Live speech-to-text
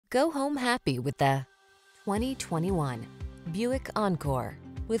Go home happy with the 2021 Buick Encore.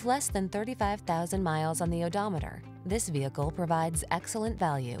 With less than 35,000 miles on the odometer, this vehicle provides excellent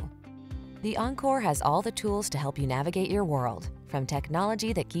value. The Encore has all the tools to help you navigate your world, from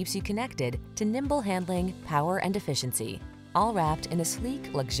technology that keeps you connected to nimble handling, power, and efficiency, all wrapped in a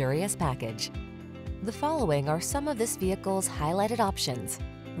sleek, luxurious package. The following are some of this vehicle's highlighted options: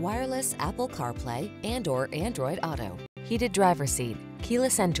 wireless Apple CarPlay and/or Android Auto, heated driver's seat,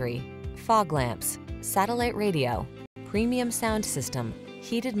 keyless entry, fog lamps, satellite radio, premium sound system,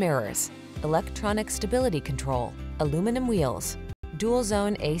 heated mirrors, electronic stability control, aluminum wheels, dual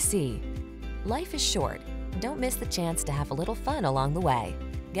zone AC. Life is short. Don't miss the chance to have a little fun along the way.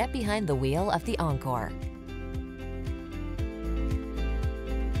 Get behind the wheel of the Encore.